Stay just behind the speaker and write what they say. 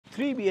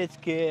3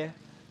 BHK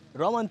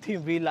Roman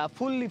theme villa,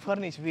 fully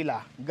furnished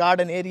villa,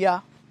 garden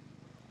area,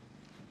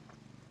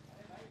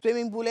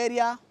 swimming pool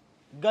area,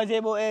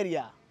 gazebo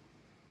area.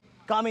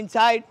 Come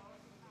inside.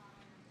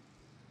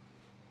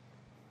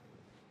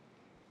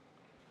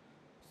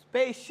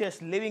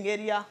 Spacious living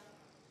area,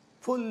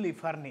 fully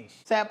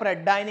furnished.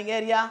 Separate dining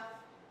area,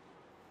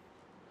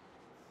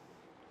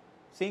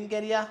 sink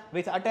area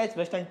with attached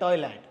western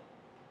toilet.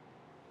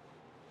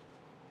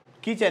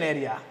 Kitchen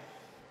area,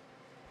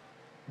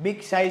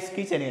 big size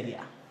kitchen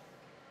area.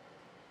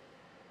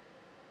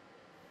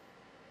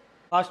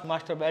 First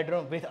master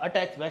bedroom with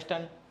attached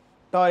western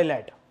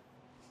toilet.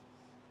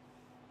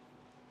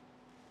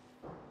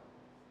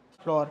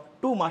 Floor,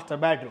 2 master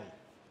bedroom.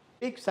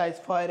 Big size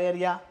foyer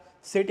area,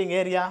 sitting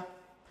area,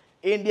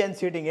 Indian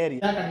sitting area.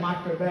 Second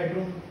master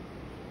bedroom,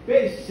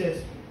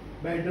 spacious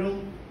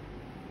bedroom,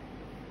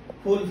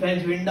 full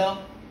French window,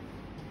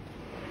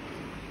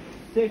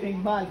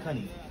 sitting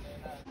balcony.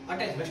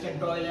 Attached western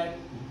toilet,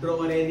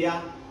 drawer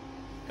area,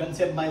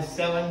 concept by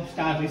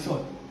 7-star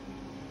resort.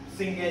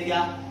 Sink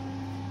area,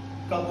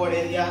 cupboard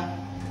area,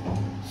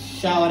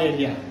 shower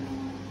area,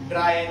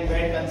 dry and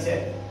wet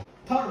concept.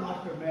 Third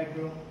master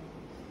bedroom,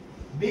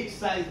 big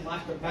size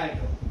master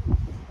bedroom,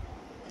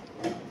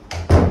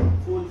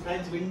 full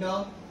French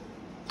window,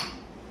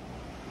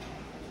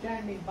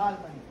 standing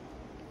balcony,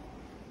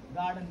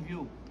 garden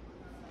view.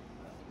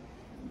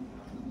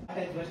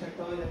 Attached western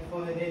toilet,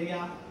 foyer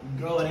area,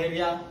 drawer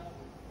area,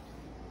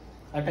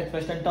 attached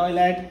western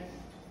toilet,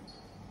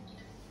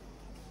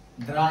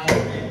 dry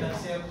and wet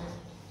concept.